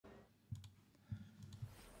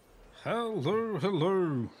Hello,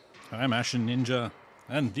 hello. I'm Ashen Ninja,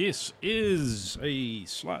 and this is a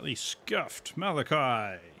slightly scuffed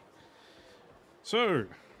Malakai. So,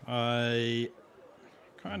 I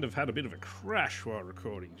kind of had a bit of a crash while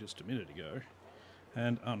recording just a minute ago,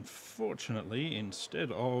 and unfortunately,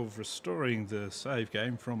 instead of restoring the save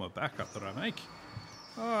game from a backup that I make,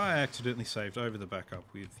 I accidentally saved over the backup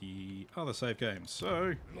with the other save game,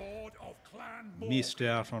 so missed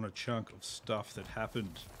out on a chunk of stuff that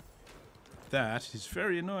happened. That is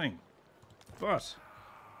very annoying, but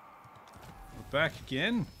we're back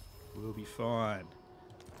again. We'll be fine.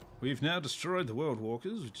 We've now destroyed the World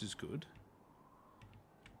Walkers, which is good.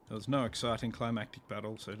 There was no exciting climactic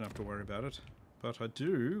battle, so you don't have to worry about it. But I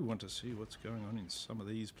do want to see what's going on in some of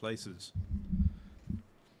these places.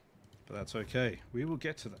 But that's okay. We will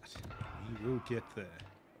get to that. We will get there.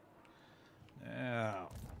 Now.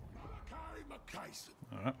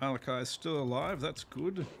 Alright, Malakai is still alive. That's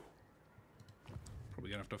good.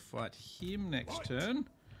 Probably going to have to fight him next turn.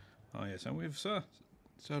 Oh yes, and we've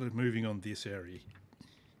started moving on this area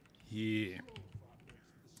here.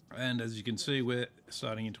 And as you can see, we're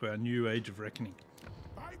starting into our new age of reckoning.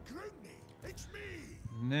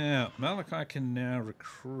 Now, Malakai can now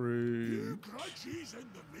recruit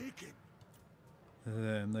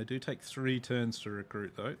them. They do take 3 turns to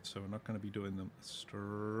recruit though, so we're not going to be doing them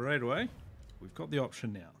straight away. We've got the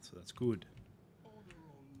option now, so that's good.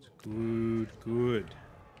 Good, good.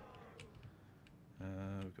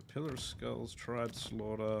 We've got Pillar of Skulls, Tribe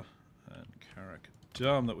Slaughter, and Carrick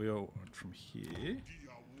Dumb that we all want from here.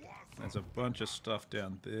 There's a bunch of stuff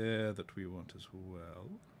down there that we want as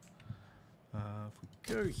well. If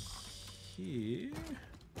we go here,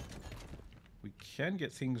 we can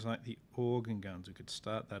get things like the organ guns. We could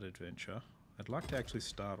start that adventure. I'd like to actually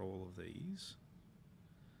start all of these.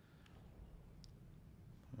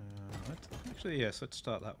 Actually, yes, let's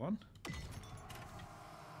start that one.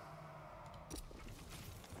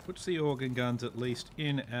 Puts the organ guns at least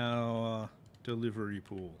in our delivery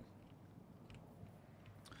pool.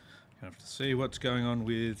 Gonna have to see what's going on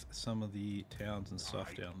with some of the towns and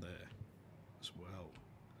stuff down there as well.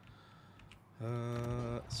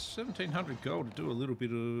 1700 gold to do a little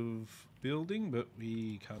bit of building, but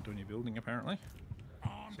we can't do any building apparently.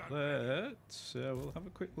 So we'll have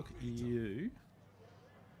a quick look at you.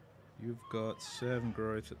 You've got 7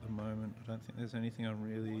 growth at the moment. I don't think there's anything I'm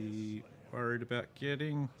really worried about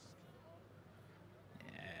getting.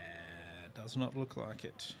 Yeah, does not look like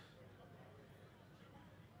it.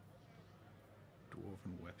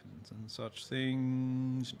 Dwarven weapons and such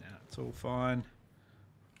things. Nah, it's all fine.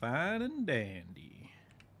 Fine and dandy.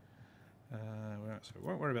 So we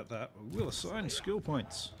won't worry about that. We will assign skill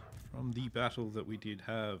points from the battle that we did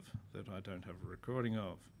have that I don't have a recording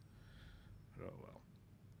of. But oh well.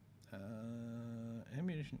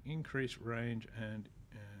 Ammunition, increase range, and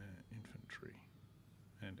infantry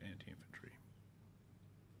and anti-infantry.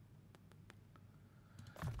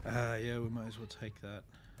 Yeah, we might as well take that.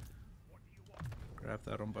 Grab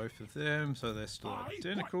that on both of them, so they're still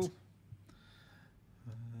identical.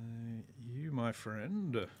 You, my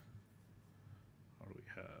friend. What do we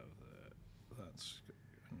have there? That's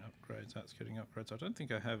getting upgrades. That's getting upgrades. I don't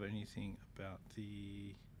think I have anything about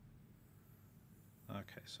the.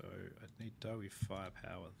 Okay, so I need Doughy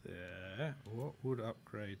firepower there. What would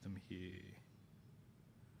upgrade them here?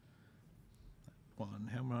 That one,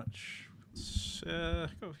 how much?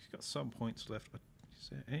 We've got some points left, but is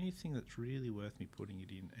there anything that's really worth me putting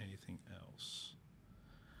it in anything else?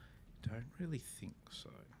 Don't really think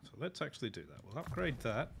so. So let's actually do that. We'll upgrade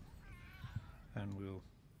that, and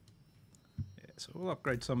so we'll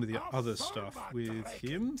upgrade some of the other stuff with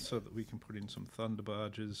him so that we can put in some thunder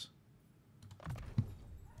barges.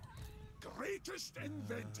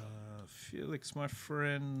 Felix, my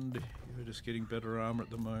friend, you're just getting better armor at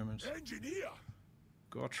the moment. Engineer.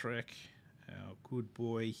 Gotrek, our good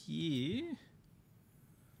boy here.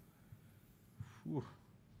 Whew.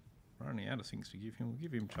 We're running out of things to give him. We'll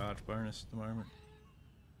give him charge bonus at the moment.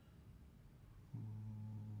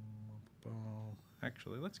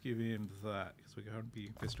 Actually, let's give him that because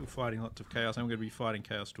we're still fighting lots of chaos, and we're going to be fighting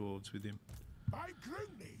chaos dwarves with him. By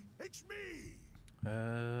Grundy, it's me.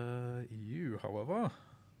 You, however,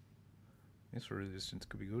 this resistance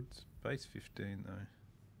could be good. It's base 15 though,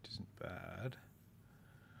 which isn't bad.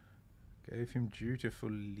 Gave him dutiful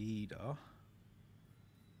leader.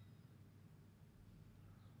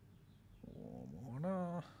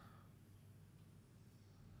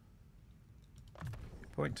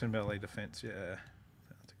 Point to melee defense, yeah,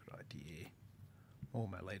 that's a good idea. More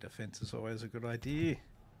melee defense is always a good idea.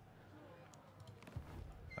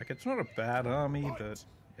 Like, it's not a bad army, but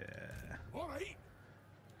yeah.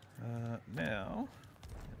 Now,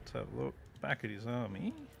 let's have a look back at his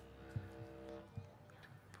army.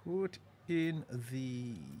 Put in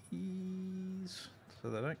these so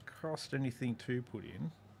they don't cost anything to put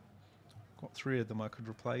in. Got 3 of them. I could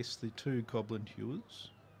replace the 2 goblin hewers.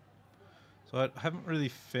 So I haven't really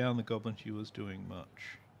found the goblin hewers doing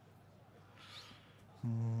much.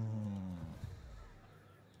 No,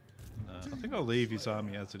 I think I'll leave his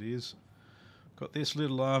army as it is. Got this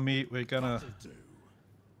little army. We're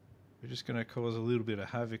just gonna cause a little bit of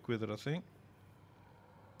havoc with it, I think.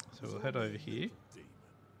 So we'll head over here.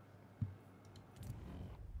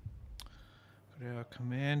 Got our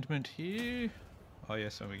commandment here. Oh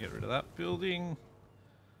yes, and we get rid of that building.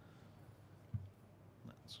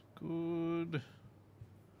 That's good.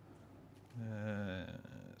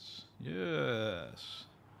 Yes. Yes.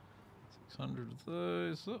 600 of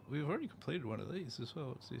those. Oh, we've already completed one of these as well.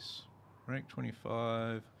 What's this? Rank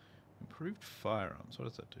 25. Improved firearms. What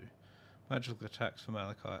does that do? Magical attacks for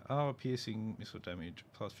Malakai. Armor piercing missile damage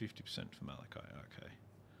plus 50% for Malakai. Okay.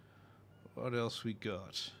 What else we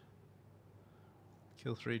got?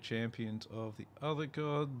 Kill 3 champions of the other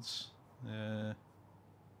gods.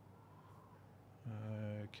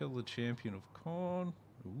 Kill the champion of Khorne.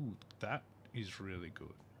 Ooh, that is really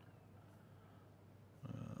good.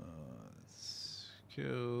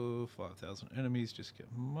 Kill 5,000 enemies, just get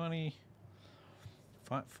money.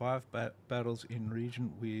 Fight 5 battles in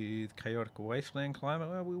region with chaotic wasteland climate.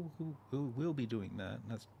 Well, we'll be doing that,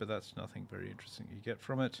 but that's nothing very interesting you get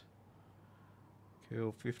from it.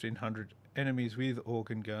 Kill 1,500 enemies with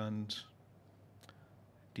organ guns.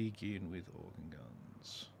 Dig in with organ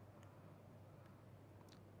guns.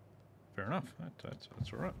 Fair enough. That's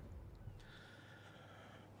all right.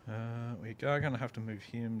 We are going to have to move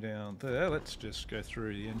him down there. Let's just go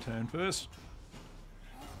through the end turn first.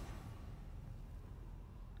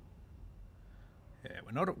 Yeah,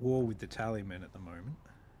 we're not at war with the Tallymen at the moment,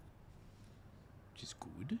 which is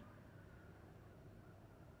good.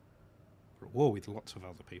 We're at war with lots of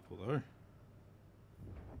other people, though.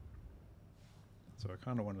 So I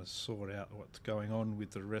kind of want to sort out what's going on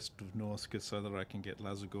with the rest of Norska so that I can get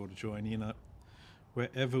Lazagor to join in it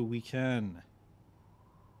wherever we can.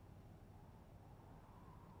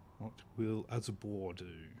 What will Azabor do?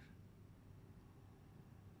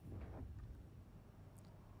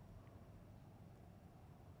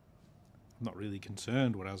 I'm not really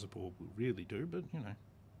concerned what Azabor will really do, but you know.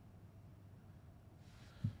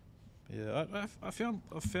 Yeah, I found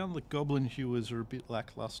the goblin hewers are a bit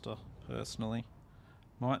lackluster, personally.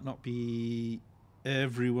 Might not be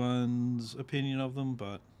everyone's opinion of them,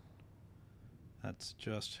 but that's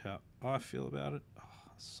just how I feel about it.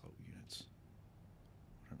 Oh, assault units.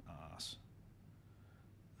 What an arse.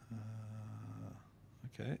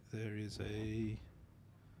 Okay, there is a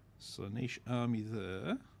Slaanesh army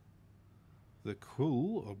there. The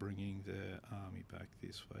Cool are bringing their army back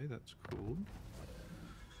this way. That's cool.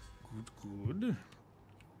 Good.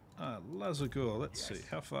 Lazagor, let's see.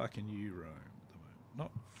 How far can you roam at the moment?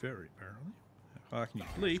 Not very, apparently. How far can you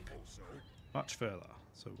leap? Much further.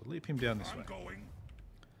 So we'll leap him down this way.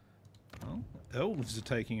 Well, elves are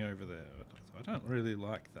taking over there. I don't really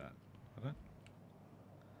like that. I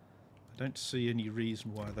don't see any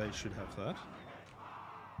reason why they should have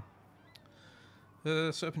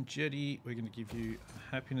that. Serpent Jetty, we're going to give you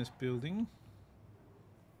a happiness building.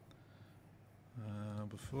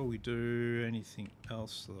 Before we do anything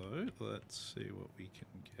else, though, let's see what we can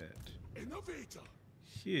get. Innovator.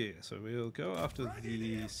 Here, so we'll go after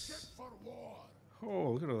these.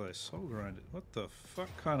 Oh, look at all those soul grinders. What the fuck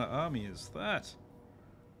kind of army is that?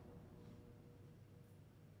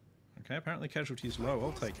 Okay, apparently casualty is low.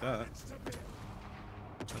 I'll take that.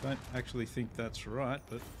 I don't actually think that's right,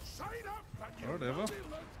 but whatever.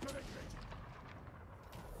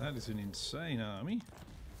 That is an insane army.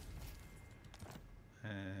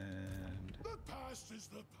 And the past is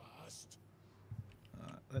the past.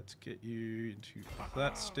 Let's get you into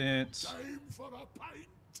that stance. Time for a pint.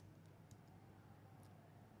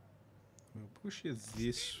 We'll push you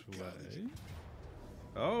this way.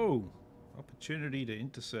 Oh! Opportunity to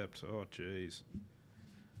intercept. Oh, jeez.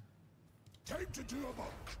 Time to do a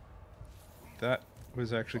monk. That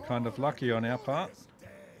was actually kind of lucky on our part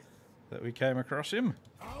that we came across him.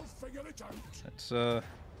 I'll figure it out. Let's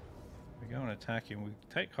we go and attack him. We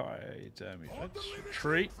take high damage. Let's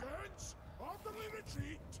retreat.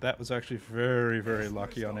 That was actually very, very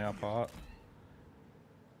lucky on our part.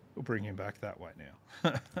 We'll bring him back that way now.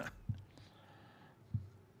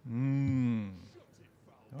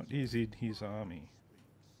 What is in his army?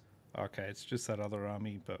 Okay, it's just that other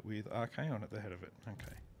army, but with Archaon at the head of it.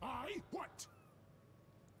 Okay. What?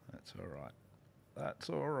 That's alright. That's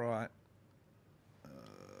alright.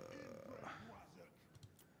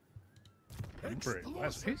 Inbred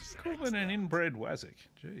Wazzik. Who's calling an inbred Wazzik?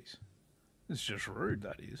 Jeez. It's just rude,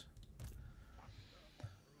 that is.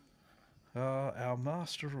 Our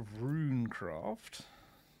master of runecraft.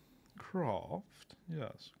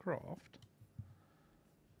 Yes, craft.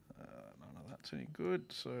 None of that's any good,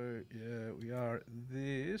 so yeah, we are at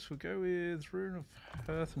this. We'll go with Rune of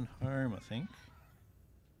Hearth and Home, I think.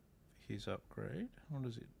 His upgrade. What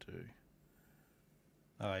does it do?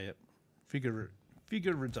 Oh, yep. Figure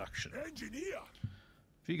reduction. Engineer.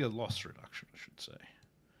 Figure loss reduction, I should say.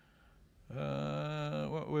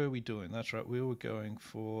 What were we doing? That's right, we were going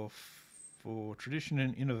for tradition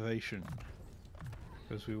and innovation.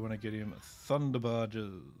 Because we want to get him thunder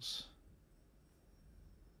barges.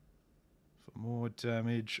 For more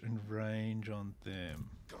damage and range on them.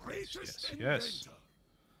 Yes.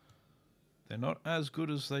 They're not as good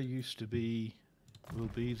as they used to be, will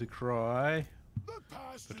be the cry.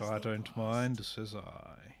 But I don't mind, says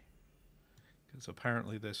I. Because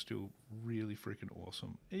apparently they're still really freaking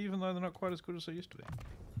awesome, even though they're not quite as good as they used to be.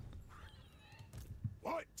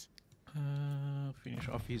 What? Finish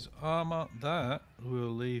off his armor. That will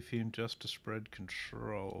leave him just to spread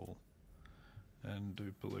control and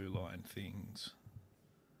do blue line things.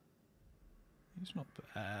 He's not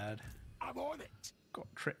bad. I'm on it. Got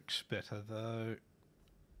tricks better though.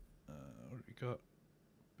 What have we got?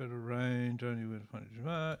 Better range, only with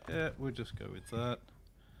yeah, we'll just go with that.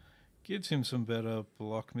 Gives him some better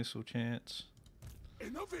block missile chance.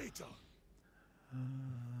 Innovator.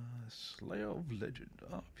 Slayer of Legend.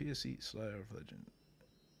 Oh, PSE Slayer of Legend.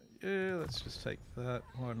 Yeah, let's just take that.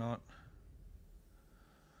 Why not?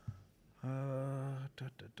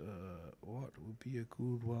 What would be a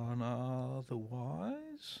good one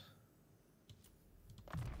otherwise?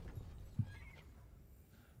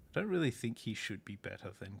 I don't really think he should be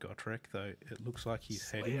better than Gotrek, though. It looks like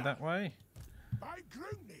he's heading that way.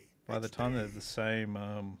 By the time they're the same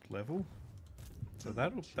level. So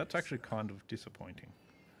that's actually kind of disappointing.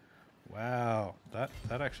 Wow, that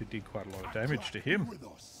actually did quite a lot of damage to him. Oh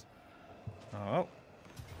well.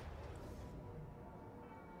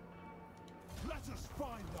 Let us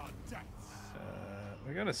find our deaths.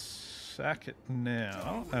 We're going to sack it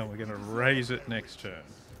now, and we're going to raise it next turn.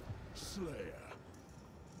 Slayer.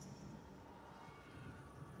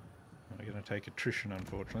 We're going to take attrition,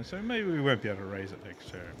 unfortunately, so maybe we won't be able to raise it next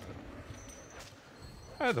turn.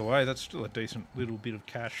 But either way, that's still a decent little bit of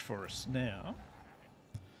cash for us now.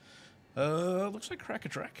 Looks like Cracker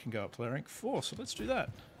Drac can go up to rank 4, so let's do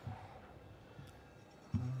that.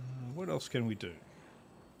 What else can we do?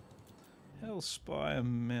 Hellspire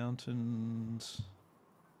Mountains.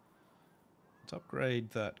 Let's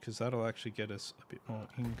upgrade that, because that'll actually get us a bit more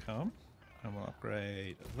income. And we'll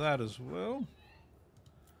upgrade that as well.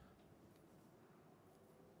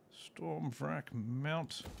 Stormvrak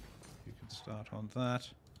Mount. You can start on that.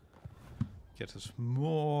 Get us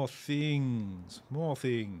more things. More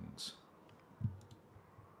things.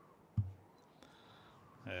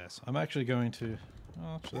 Yes, I'm actually going to...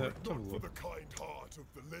 Oh, actually, let's have a look.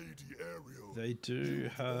 They do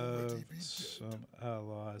have some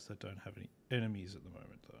allies that don't have any enemies at the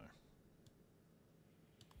moment, though.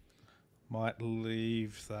 Might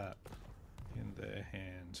leave that in their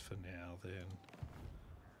hands for now, then.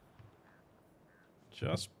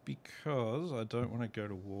 Just because I don't want to go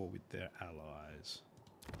to war with their allies.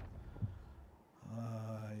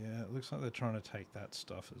 Yeah, it looks like they're trying to take that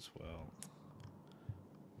stuff as well.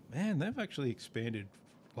 Man, they've actually expanded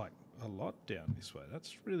like a lot down this way.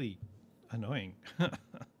 That's really annoying.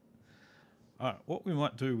 Alright, what we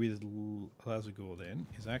might do with Lazagor then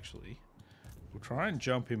is actually we'll try and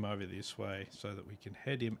jump him over this way so that we can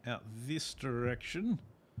head him out this direction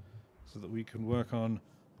so that we can work on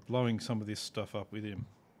blowing some of this stuff up with him.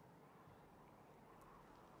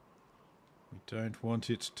 We don't want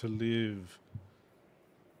it to live.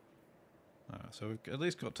 So we've at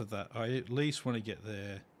least got to that. I at least want to get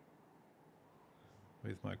there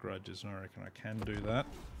with my grudges, and I reckon I can do that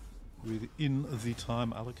within the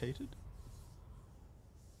time allocated.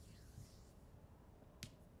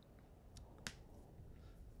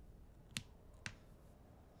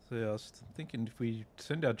 So yeah, I was thinking if we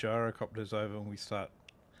send our gyrocopters over and we start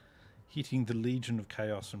hitting the Legion of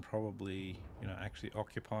Chaos and probably, you know, actually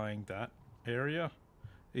occupying that area,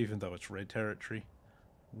 even though it's red territory,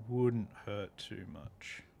 wouldn't hurt too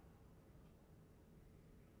much.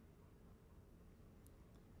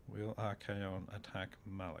 Will Archaon attack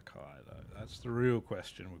Malakai, though? That's the real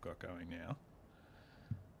question we've got going now.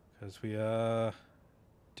 Because we are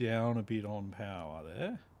down a bit on power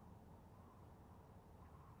there.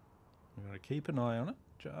 We've Gotta keep an eye on it,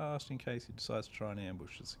 just in case he decides to try and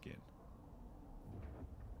ambush us again.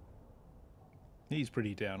 He's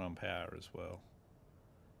pretty down on power as well.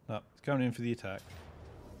 No, he's coming in for the attack.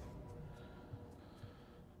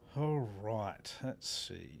 Alright, let's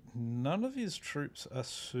see. None of his troops are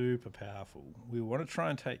super powerful. We want to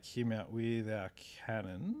try and take him out with our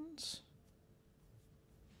cannons.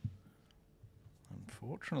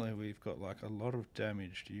 Unfortunately, we've got like a lot of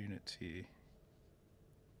damaged units here.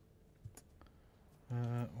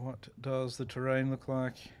 What does the terrain look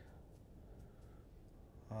like?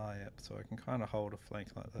 Ah, yep, so I can kind of hold a flank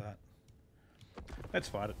like that. Let's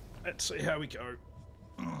fight it. Let's see how we go.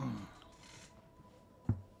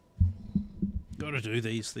 Gotta do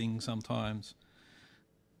these things sometimes.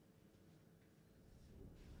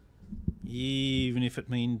 Even if it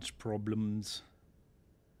means problems.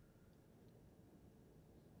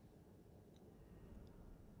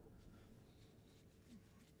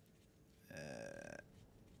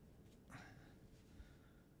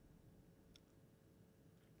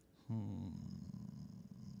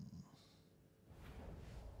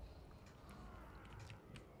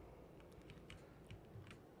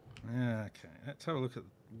 Okay, let's have a look at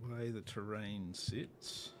the way the terrain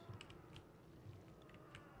sits.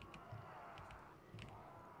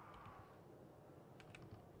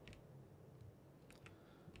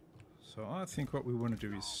 So I think what we want to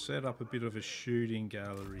do is set up a bit of a shooting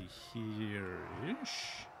gallery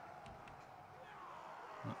here-ish.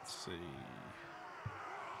 Let's see.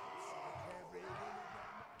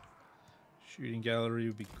 Shooting gallery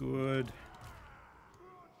would be good.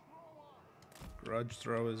 Grudge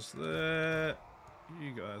throwers there.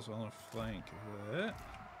 You guys on a flank there.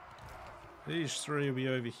 These three will be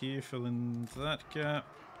over here filling that gap.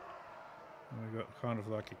 And we've got kind of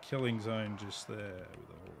like a killing zone just there with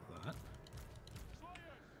all of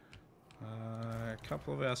that. A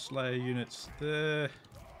couple of our Slayer units there.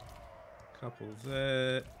 Couple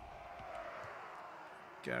there.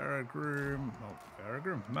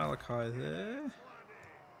 Malakai there.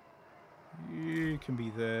 You can be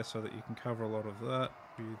there so that you can cover a lot of that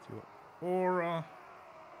with your aura.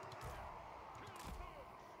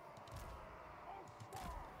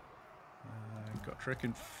 Gotrek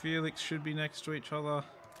and Felix should be next to each other.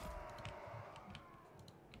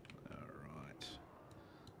 Alright.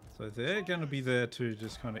 So they're going to be there to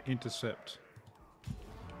just kind of intercept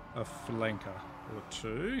a flanker or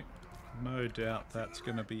two. No doubt that's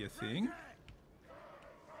going to be a thing.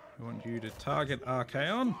 I want you to target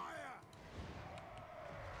Archaon.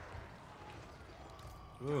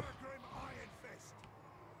 Ugh.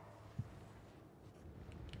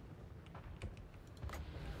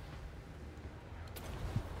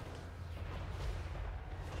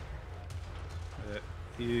 There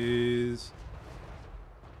is...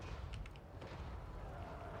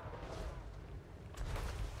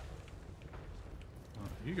 Oh,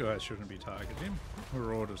 you guys shouldn't be targeting him.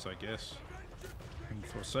 Or orders, I guess. And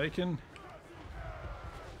Forsaken.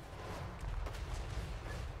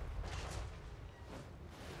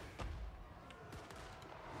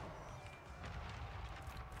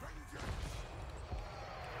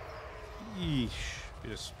 Yeesh.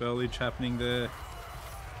 Bit of spellage happening there.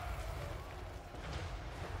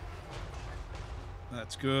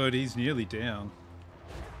 That's good. He's nearly down.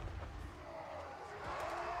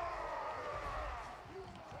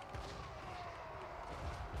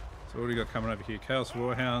 So what do we got coming over here? Chaos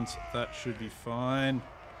Warhounds. That should be fine.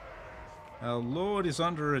 Our Lord is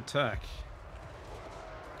under attack.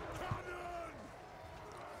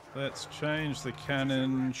 Let's change the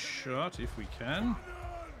cannon shot if we can.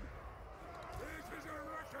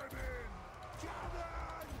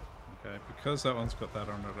 Okay, because that one's got that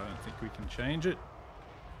on it, I don't think we can change it.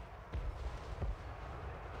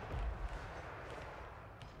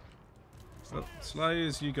 So,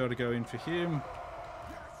 Slayers, you got to go in for him.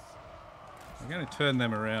 I'm going to turn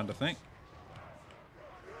them around, I think.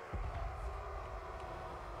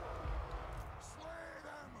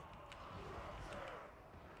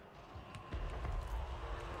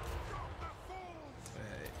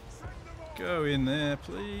 Okay. Go in there,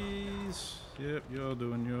 please. Yep, you're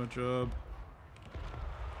doing your job.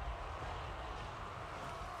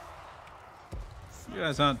 You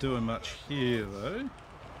guys aren't doing much here, though.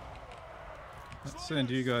 Let's send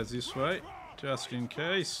you guys this way, just in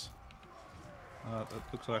case. That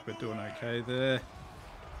looks like we're doing okay there.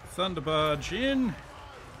 Thunder Barge in.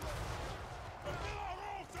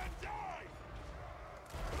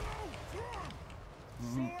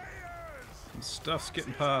 Some stuff's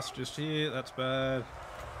getting past just here, that's bad.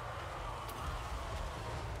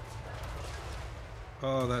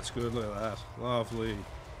 Oh, that's good, look at that. Lovely.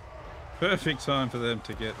 Perfect time for them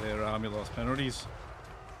to get their army loss penalties.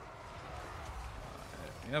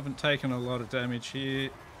 We haven't taken a lot of damage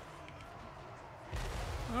here.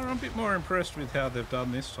 I'm a bit more impressed with how they've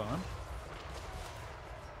done this time.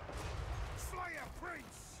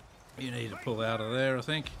 You need to pull out of there, I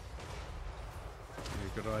think.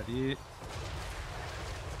 Yeah, good idea.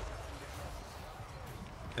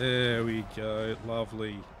 There we go,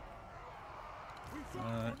 lovely.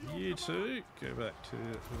 You two, go back to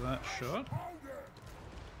that shot.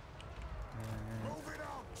 And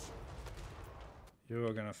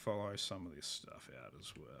you're going to follow some of this stuff out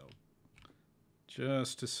as well.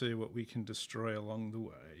 Just to see what we can destroy along the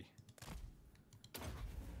way.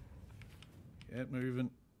 Get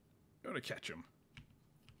moving. Got to catch them.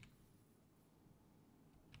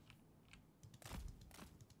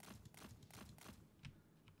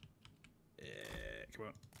 Yeah, come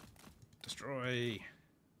on. Destroy.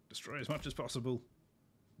 Destroy as much as possible.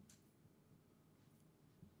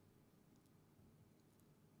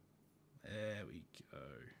 There we go.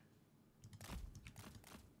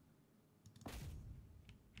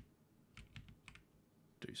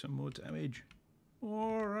 Do some more damage.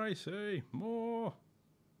 More, I say. More.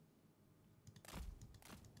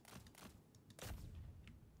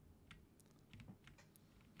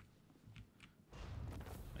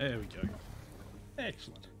 There we go.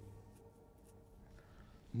 Excellent.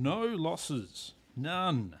 No losses.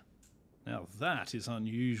 None. Now that is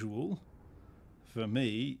unusual for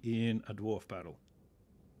me in a dwarf battle.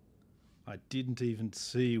 I didn't even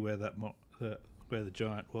see where that where the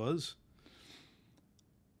giant was.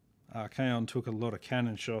 Archaon took a lot of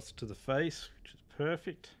cannon shots to the face, which is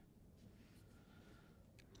perfect.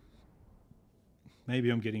 Maybe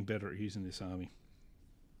I'm getting better at using this army.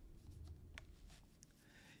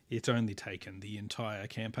 It's only taken the entire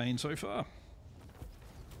campaign so far.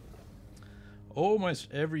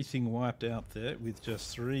 Almost everything wiped out there with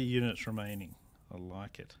just 3 units remaining. I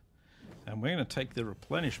like it. And we're going to take the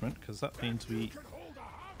replenishment because that means we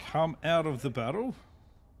come out of the battle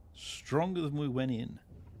stronger than we went in.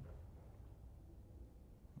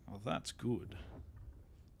 Oh, that's good.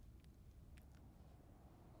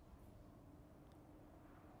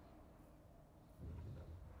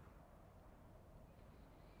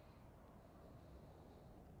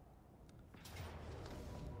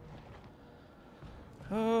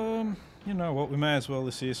 You know what, we may as well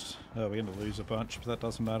assist. We're going to lose a bunch, but that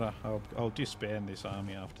doesn't matter. I'll disband this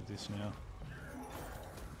army after this now.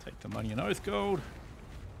 Take the money and oath gold.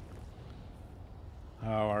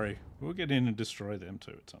 Don't worry, we'll get in and destroy them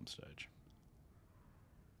too at some stage.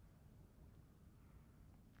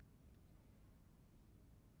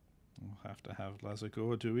 We'll have to have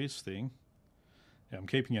Lazagor do his thing. Yeah, I'm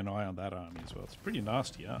keeping an eye on that army as well. It's a pretty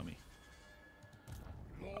nasty army.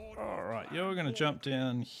 Alright, you're going to jump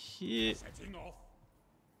down here.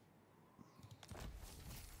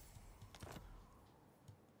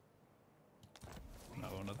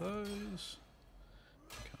 Another one of those.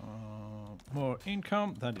 Come on. More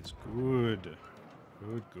income. That is good.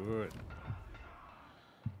 Good, good.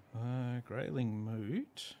 Grayling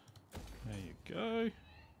Moot. There you go.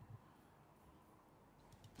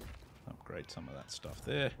 Upgrade some of that stuff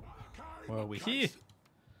there. While we're here.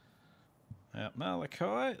 Now,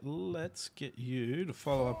 Malakai, let's get you to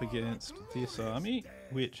follow up against this army,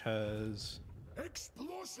 which has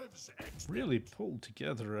really pulled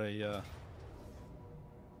together a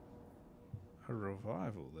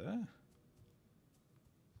revival there.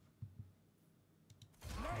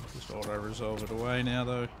 Just auto-resolve it away now,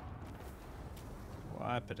 though.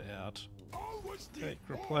 Wipe it out. Take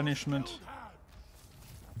replenishment.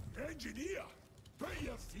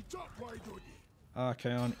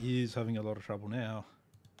 Archaon is having a lot of trouble now.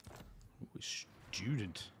 Ooh,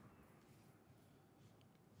 student.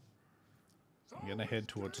 I'm going to head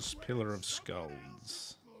towards this pillar of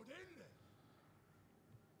skulls.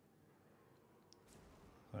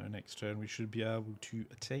 So next turn we should be able to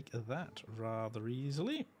take that rather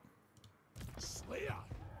easily. Slayer.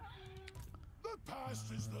 The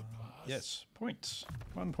past is the past. Yes, points.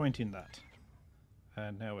 1 point in that.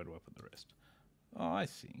 And now where do I put the rest? I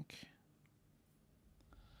think...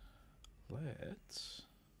 Let's...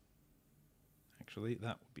 Actually,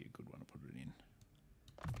 that would be a good one to put it in.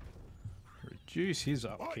 Reduce his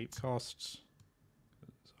upkeep costs.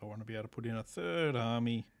 I want to be able to put in a 3rd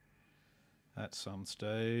army at some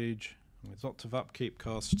stage. And with lots of upkeep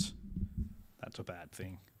costs, that's a bad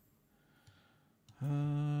thing.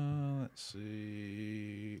 Let's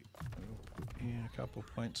see. We'll put in a couple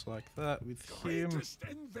of points like that with him.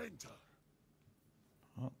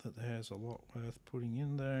 Not that there's a lot worth putting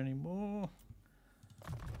in there anymore.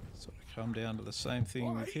 Sort of come down to the same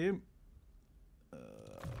thing with him.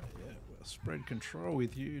 spread control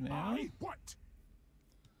with you now. What?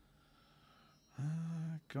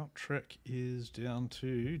 Gotrek is down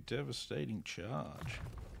to devastating charge.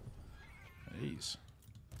 Jeez.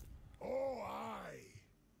 Oh, aye.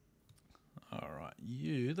 Alright,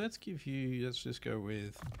 you, let's just go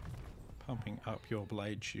with pumping up your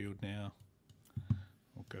blade shield now.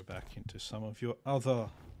 We'll go back into some of your other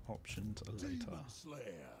options later. Demon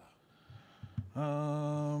Slayer.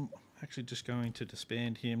 Actually just going to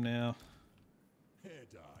disband him now. Hair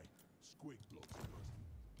dye. Squig blood.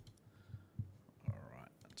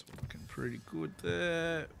 Alright, that's looking pretty good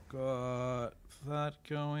there. Got that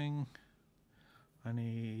going. I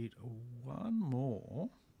need one more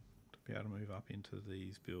to be able to move up into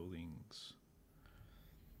these buildings.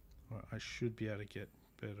 Well, I should be able to get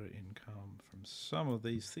better income from some of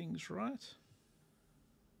these things, right?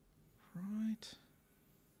 Right.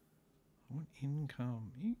 I want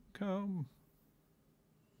income. Income.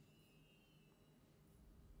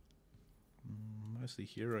 Mostly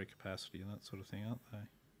hero capacity and that sort of thing, aren't they?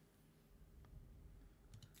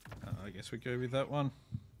 I guess we go with that one.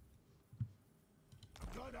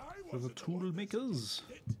 For the tool makers.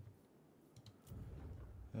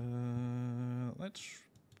 Let's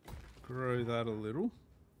grow that a little.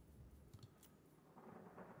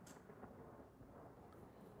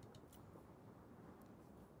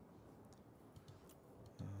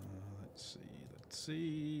 Let's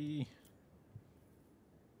see.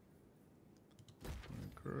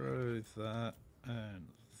 Grow that and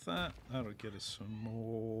that. That'll get us some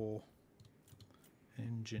more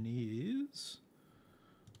engineers.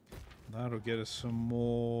 That'll get us some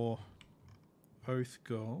more oath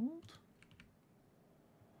gold.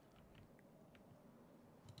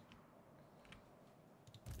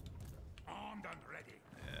 Armed and ready.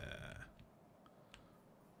 Yeah.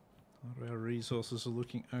 A lot of our resources are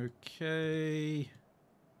looking okay.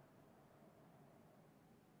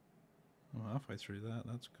 I'm halfway through that.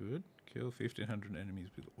 That's good. Kill 1,500 enemies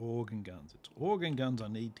with organ guns. It's organ guns I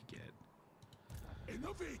need to get.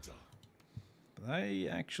 Innovator. They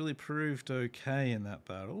actually proved okay in that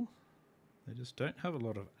battle. They just don't have a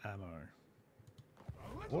lot of ammo.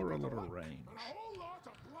 Or a lot of range.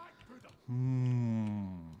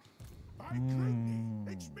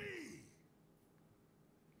 It's me.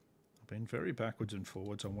 I've been very backwards and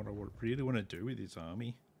forwards on what I really want to do with this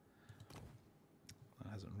army. That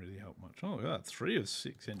hasn't really helped much. Oh, yeah, 3 of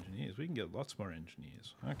 6 engineers. We can get lots more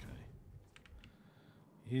engineers. Okay.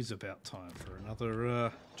 Is about time for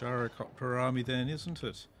another gyrocopter army then, isn't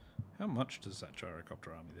it? How much does that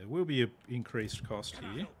gyrocopter army? There will be an increased cost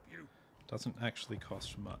here. Doesn't actually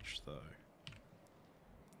cost much though.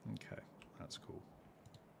 Okay, that's cool.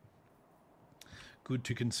 Good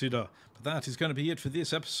to consider. But that is going to be it for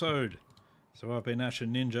this episode. So I've been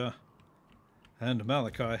Ashen Ninja, and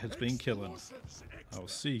Malakai has been killing. I'll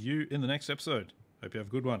see you in the next episode. Hope you have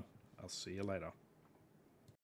a good one. I'll see you later.